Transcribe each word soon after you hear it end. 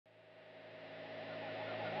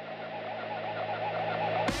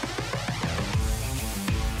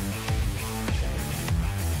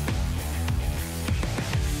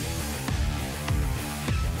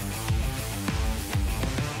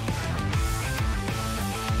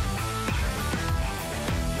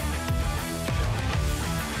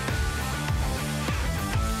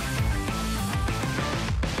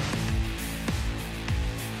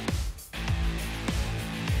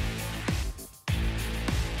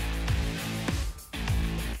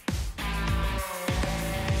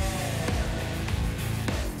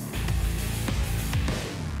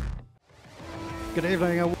Good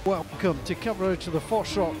evening and welcome to coverage of the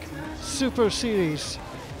FOSROC Super Series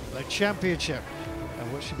Championship,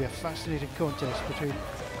 and what should be a fascinating contest between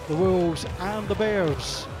the Wolves and the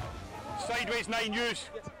Bears. Sideways 9 use.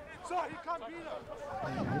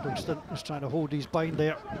 Hiddleston was trying to hold his bind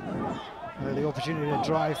there. Now the opportunity to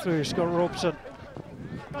drive through. Scott Robson.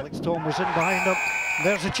 Alex Tom was in behind him.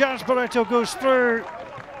 There's a chance. Barreto goes through.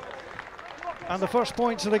 And the first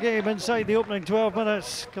points of the game inside the opening 12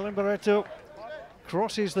 minutes. Colin Barreto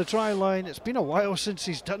crosses the try line. It's been a while since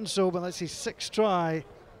he's done so, but that's his 6th try.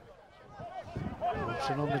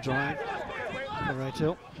 Robson on the drive.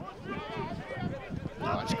 Barreto.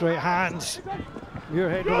 That's great hands.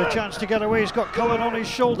 Muirhead with a chance to get away. He's got Cullen on his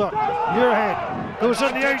shoulder. Muirhead goes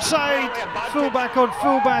on the outside. Fullback on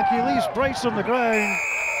fullback. He leaves Bryce on the ground.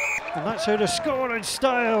 And that's how to score in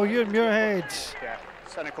style. Ewan Muirhead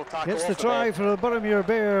gets the try for the Boroughmuir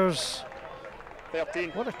Bears.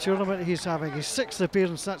 13. What a tournament he's having. His 6th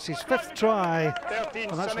appearance, that's his 5th try. 13,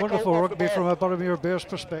 and that's wonderful rugby from a Boroughmuir Bears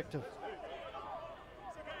perspective.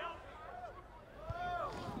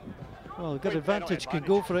 Well, a good advantage can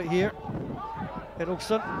go for it here.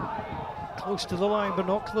 Hiddleston close to the line, but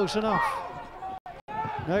not close enough.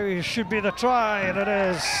 Now he should be the try, and it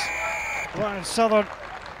is. Ryan Southern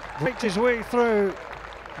breaks his way through.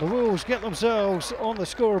 The Wolves get themselves on the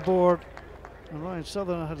scoreboard. And Ryan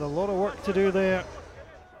Southern had a lot of work to do there.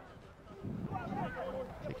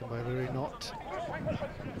 Taken by Louis Knott.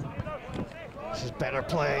 This is better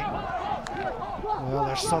play. Well,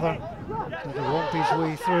 there's Southern. Going to romp his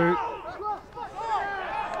way through.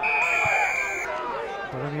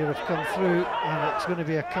 Boroughmuir have come through, and it's going to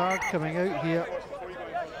be a card coming out here.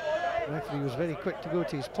 The referee was very quick to go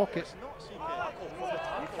to his pocket.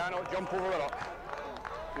 You cannot jump over the rock.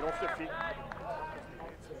 You're off your feet.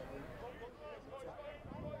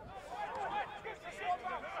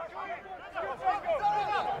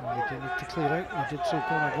 You did need to clear out, you did so,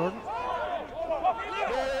 Conor Gordon.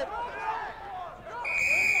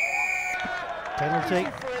 Penalty.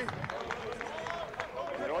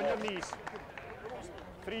 You're on your knees.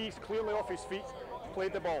 Freeze clearly off his feet.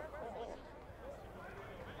 Played the ball.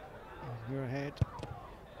 Muirhead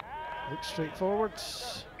looks straight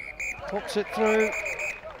forwards. Pops it through.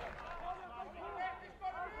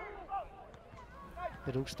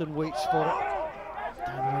 Hiddleston waits for it.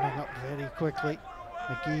 Dan running up very quickly.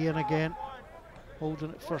 McGee in again, holding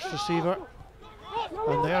it first receiver.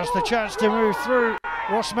 And there's the chance to move through.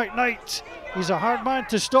 Ross McKnight, he's a hard man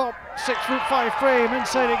to stop. 6'5" frame,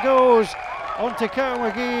 inside it goes. Onto Kyle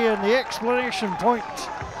McGee, and the explanation point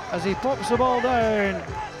as he pops the ball down.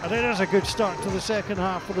 And it is a good start to the second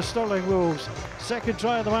half for the Stirling Wolves. 2nd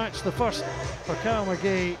try of the match, the 1st for Kyle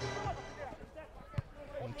McGee.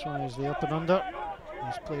 He tries the up and under.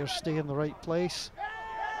 These players stay in the right place.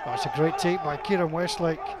 That's a great take by Kieran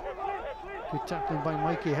Westlake. Good tackling by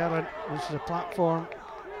Mikey Heron. This is a platform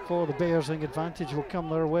for the Bears. I think advantage will come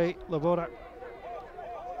their way. Labora.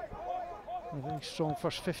 A very strong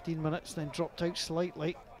first 15 minutes, then dropped out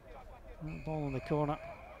slightly. Ball in the corner,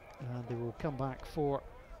 and they will come back for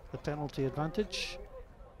the penalty advantage.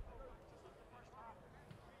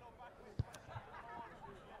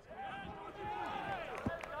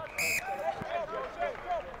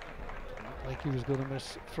 Like he was going to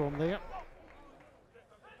miss from there.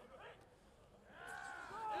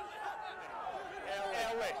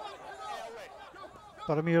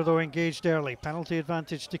 Boroughmuir though engaged early, penalty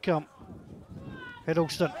advantage to come.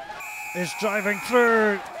 Hiddleston is driving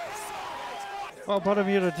through. Well,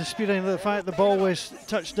 Boroughmuir are disputing the fact the ball was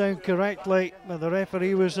touched down correctly, and the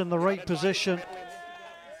referee was in the right position.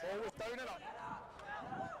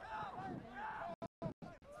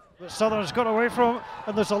 But Southern's got away from him,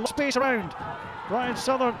 and there's a lot of space around. Ryan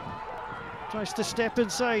Southern tries to step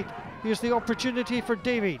inside. Here's the opportunity for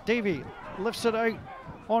Davey. Davey lifts it out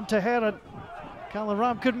onto Heron. Callan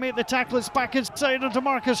Ram couldn't make the tackle. It's back inside onto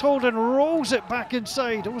Marcus Holden. Rolls it back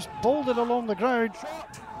inside. It was bolted along the ground.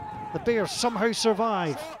 The Bears somehow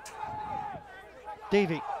survive.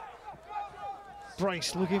 Davey.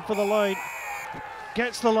 Bryce looking for the line.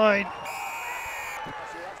 Gets the line.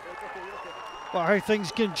 But how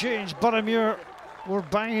things can change. Boroughmuir were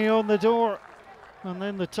banging on the door, and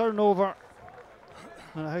then the turnover,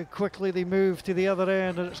 and how quickly they move to the other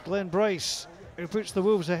end, and it's Glenn Bryce who puts the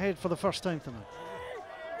Wolves ahead for the first time tonight.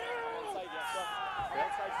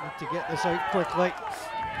 Need to get this out quickly.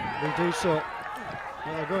 They do so.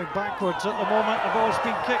 Well, they're going backwards at the moment. The ball's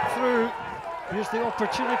been kicked through. Here's the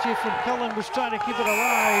opportunity from Cullen, who's trying to keep it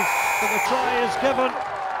alive, but the try is given.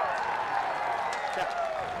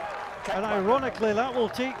 And ironically, that will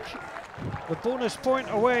take the bonus point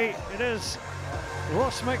away. It is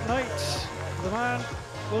Ross McKnight the man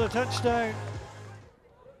with a touchdown.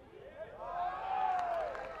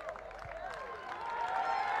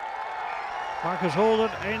 Marcus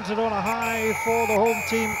Holden ends it on a high for the home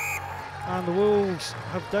team, and the Wolves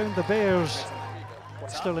have downed the Bears.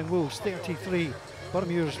 Stirling Wolves 33,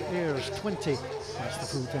 Boroughmuir's Bears 20. That's the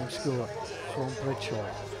full-time score from Bridgeshaw.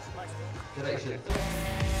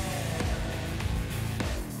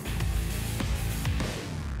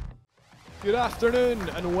 Good afternoon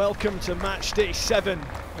and welcome to match day 7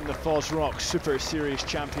 in the FOSROC Super Series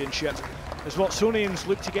Championship, as Watsonians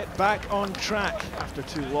look to get back on track after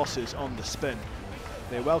 2 losses on the spin.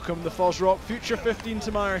 They welcome the FOSROC Future 15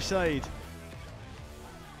 to Myerside.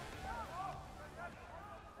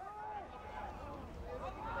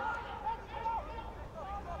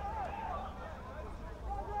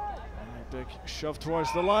 Big shove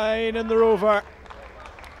towards the line and they're over.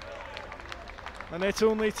 And it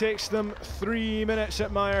only takes them 3 minutes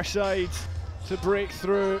at Myerside to break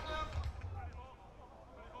through.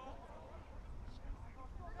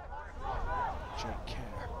 Jack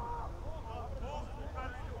Kerr.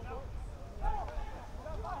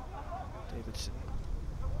 Davidson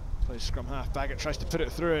plays scrum half. Baggett tries to put it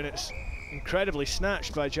through and it's incredibly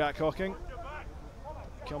snatched by Jack Hawking.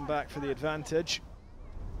 Come back for the advantage.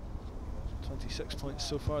 26 points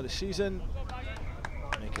so far this season.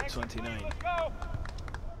 Make it 29.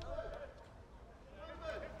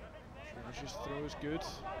 George's throw is good.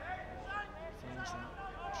 Finds that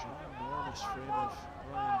ginormous frame of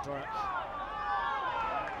Ryan Burke.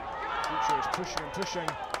 Future is pushing and pushing.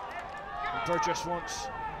 And Burgess wants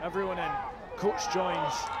everyone in. Coach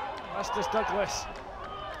joins. As does Douglas.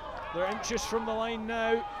 They're inches from the line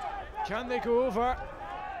now. Can they go over?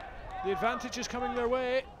 The advantage is coming their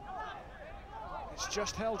way. It's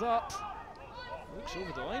just held up. Looks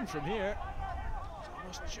over the line from here. It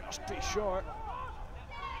must just be short.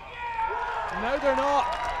 Now they're not.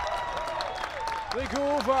 They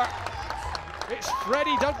go over. It's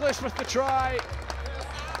Freddie Douglas with the try.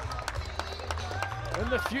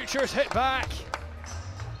 And the Future's hit back.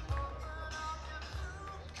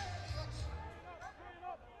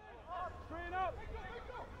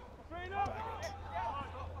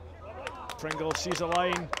 Pringle sees a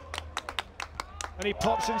line. And he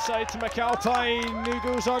pops inside to McAlpine,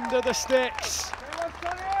 who goes under the sticks.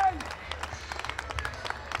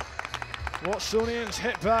 Watsonians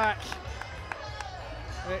hit back.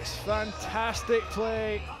 It's fantastic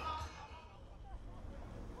play.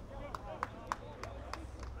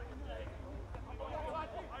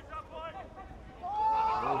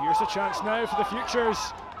 Oh, here's a chance now for the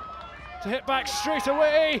Futures to hit back straight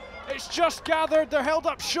away. It's just gathered, they're held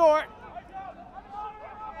up short.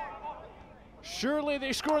 Surely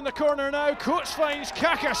they score in the corner now. Coates finds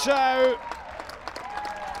Kakasau.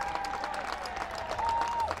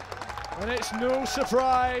 And it's no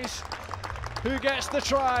surprise who gets the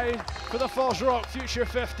try for the FOSROC Future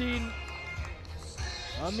 15.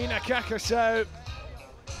 Amina Kakasau.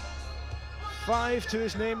 5 to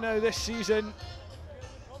his name now this season.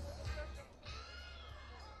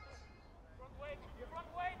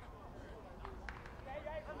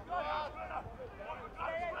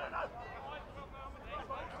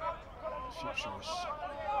 Futures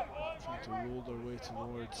trying to roll their way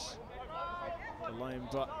towards the line,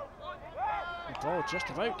 but the ball just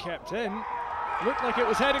about kept in. Looked like it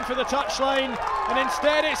was heading for the touchline, and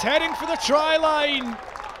instead it's heading for the try line.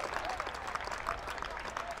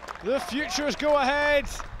 The Futures go ahead,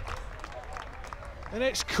 and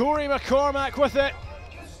it's Corey McCormack with it.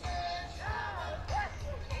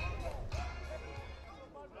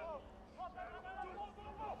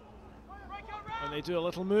 And they do a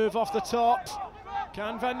little move off the top.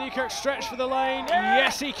 Can Van Niekerk stretch for the line?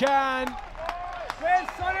 Yes, he can.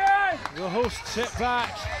 The hosts hit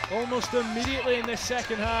back almost immediately in this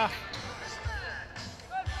second half.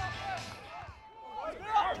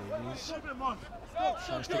 Davies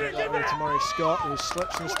tries to get that away to Murray Scott, who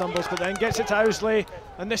slips and stumbles but then gets it to Owsley,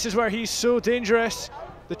 and this is where he's so dangerous.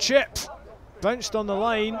 The chip bounced on the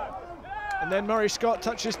line and then Murray Scott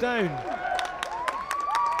touches down.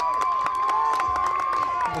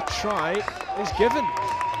 The try is given.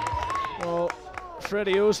 Well,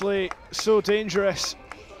 Freddie Owsley, so dangerous.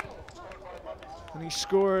 And he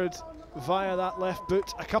scored via that left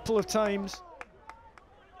boot a couple of times.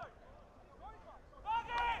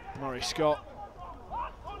 Murray Scott.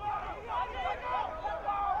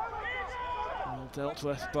 Well dealt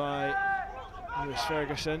with by Lewis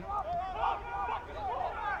Ferguson.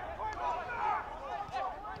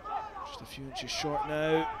 Just a few inches short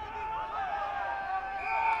now.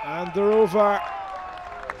 And they're over.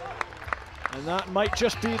 And that might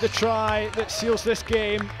just be the try that seals this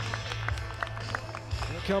game.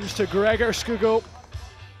 comes to Gregor Skugel.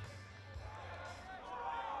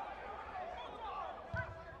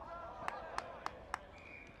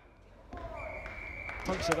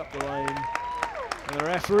 Punts it up the line, and the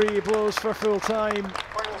referee blows for full time.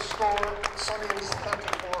 Final score, Sonians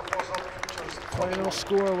 34, FOSROC Futures 21. Final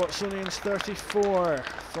score, Watsonians 34,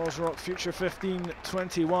 FOSROC Future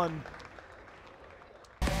 15-21.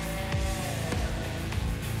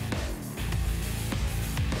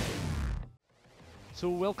 So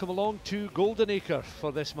welcome along to Golden Acre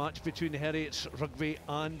for this match between Heriots Rugby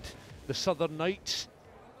and the Southern Knights.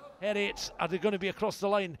 Heriots, are they going to be across the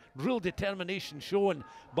line? Real determination shown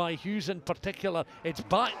by Hughes in particular. It's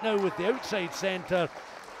back now with the outside centre,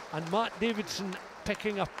 and Matt Davidson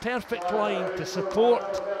picking a perfect line to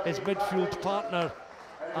support his midfield partner,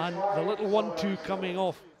 and the little 1-2 coming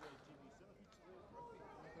off.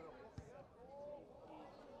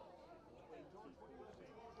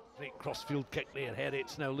 Great crossfield kick there.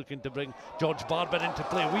 Heriots now looking to bring George Barber into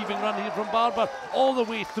play. Weaving run here from Barber all the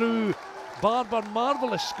way through. Barber,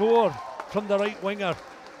 marvellous score from the right winger.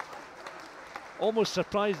 Almost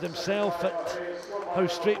surprised himself at how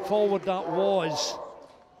straightforward that was.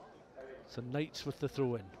 So Knights with the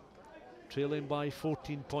throw-in, trailing by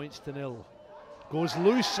 14 points to 0. Goes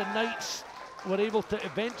loose, and Knights were able to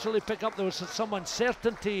eventually pick up. There was some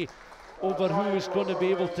uncertainty over who is going to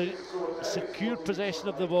be able to secure possession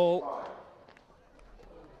of the ball.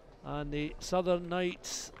 And the Southern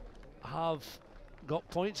Knights have got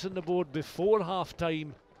points on the board before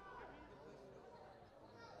half-time.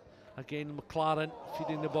 Again, McLaren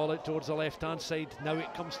feeding the ball out towards the left-hand side. Now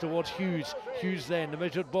it comes towards Hughes. Hughes then, the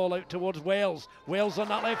measured ball out towards Wells. Wells on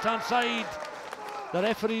that left-hand side. The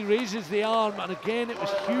referee raises the arm, and again it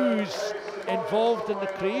was Hughes involved in the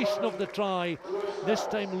creation of the try. This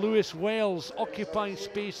time Lewis Wells occupying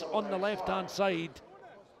space on the left-hand side.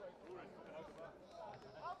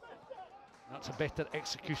 That's a better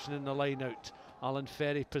execution in the line-out. Alan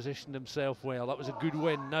Ferry positioned himself well. That was a good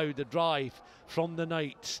win. Now the drive from the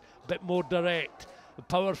Knights, a bit more direct. The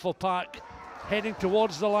powerful pack heading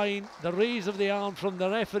towards the line. The raise of the arm from the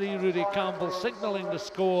referee, Rudy Campbell, signalling the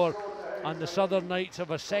score. And the Southern Knights have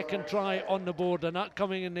a second try on the board, and that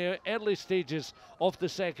coming in the early stages of the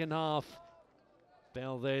second half.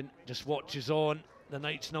 Bell then just watches on. The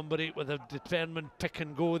Knights number 8 with a determined pick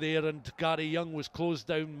and go there, and Gary Young was closed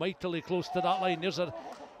down mightily close to that line. There's a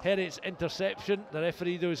Heriots interception. The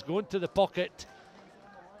referee though is going to the pocket,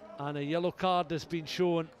 and a yellow card has been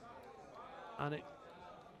shown. And it,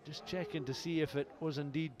 just checking to see if it was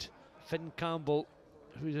indeed Finn Campbell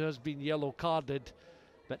who has been yellow carded.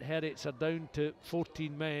 But Heriots are down to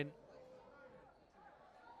 14 men.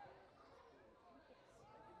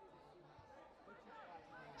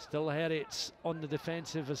 Still Heriots on the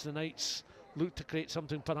defensive as the Knights look to create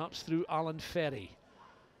something perhaps through Alan Ferry.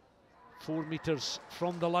 4 metres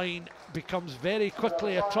from the line, becomes very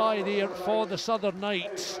quickly a try there for the Southern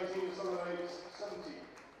Knights.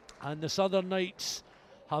 And the Southern Knights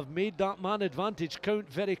have made that man advantage count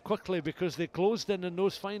very quickly, because they closed in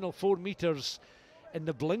those final 4 metres in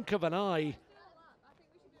the blink of an eye.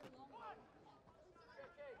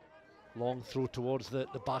 Long throw towards the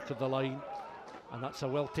back of the line, and that's a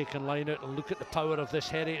well taken line out. And look at the power of this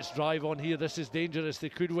Heriots drive on here. This is dangerous. They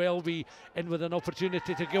could well be in with an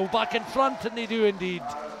opportunity to go back in front, and they do indeed.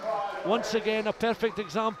 Once again, a perfect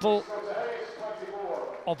example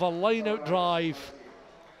of a line out drive,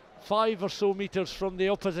 5 or so metres from the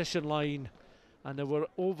opposition line, and they were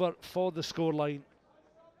over for the scoreline.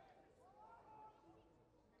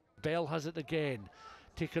 Bell has it again,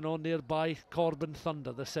 taken on there by Corbin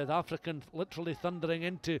Thunder, the South African literally thundering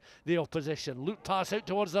into the opposition. Loop pass out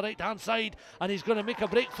towards the right hand side, and he's going to make a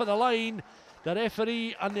break for the line. The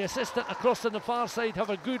referee and the assistant across on the far side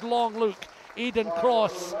have a good long look. Aidan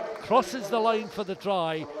Cross crosses the line for the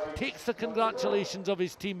try, takes the congratulations of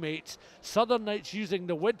his teammates. Southern Knights using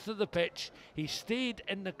the width of the pitch. He stayed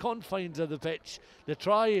in the confines of the pitch. The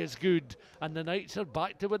try is good, and the Knights are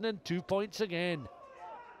back to within 2 points again.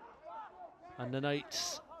 And the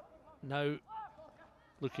Knights now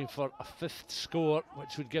looking for a 5th score,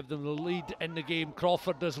 which would give them the lead in the game.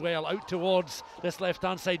 Crawford as well, out towards this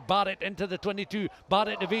left-hand side. Barrett into the 22.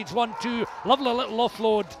 Barrett evades 1-2. Lovely little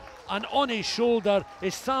offload. And on his shoulder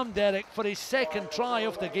is Sam Derrick for his 2nd try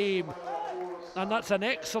of the game. And that's an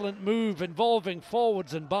excellent move involving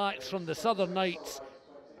forwards and backs from the Southern Knights.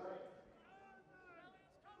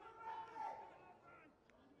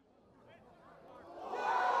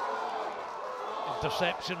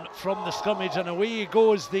 Interception from the scrummage, and away he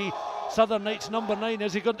goes, the Southern Knights number 9.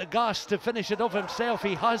 Has he got the gas to finish it off himself?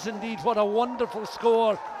 He has indeed. What a wonderful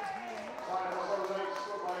score.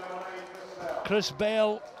 Chris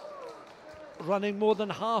Bell running more than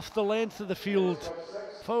half the length of the field.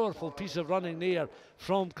 Powerful piece of running there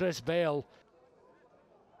from Chris Bell.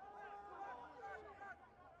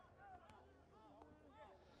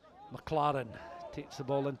 McLaren takes the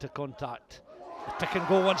ball into contact. The pick and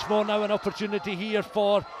go once more now, an opportunity here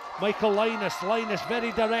for Michael Linus. Linus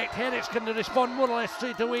very direct. Herrick's going to respond more or less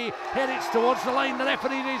straight away. Herrick's towards the line. The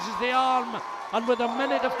referee raises the arm, and with a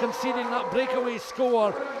minute of conceding that breakaway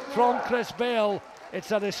score from Chris Bell,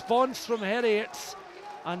 it's a response from Herrick's,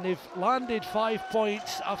 and they've landed 5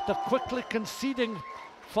 points after quickly conceding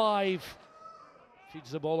 5.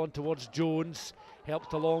 Feeds the ball on towards Jones,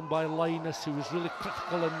 helped along by Linus, who was really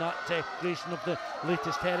critical in that creation of the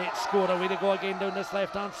latest Herrick score. Away to go again down this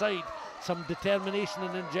left-hand side. Some determination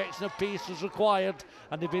and injection of pace was required,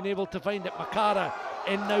 and they've been able to find it. Makara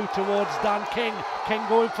in now towards Dan King. King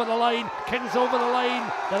going for the line. King's over the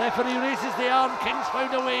line. The referee raises the arm. King's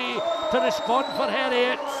found a way to respond for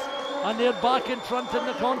Herrick, and they're back in front in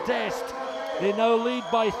the contest. They now lead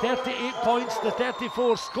by 38 points to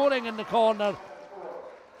 34, scoring in the corner.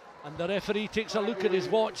 And the referee takes a look at his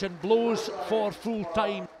watch and blows for full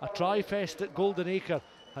time. A try fest at Golden Acre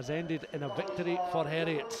has ended in a victory for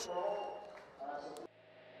Herrick.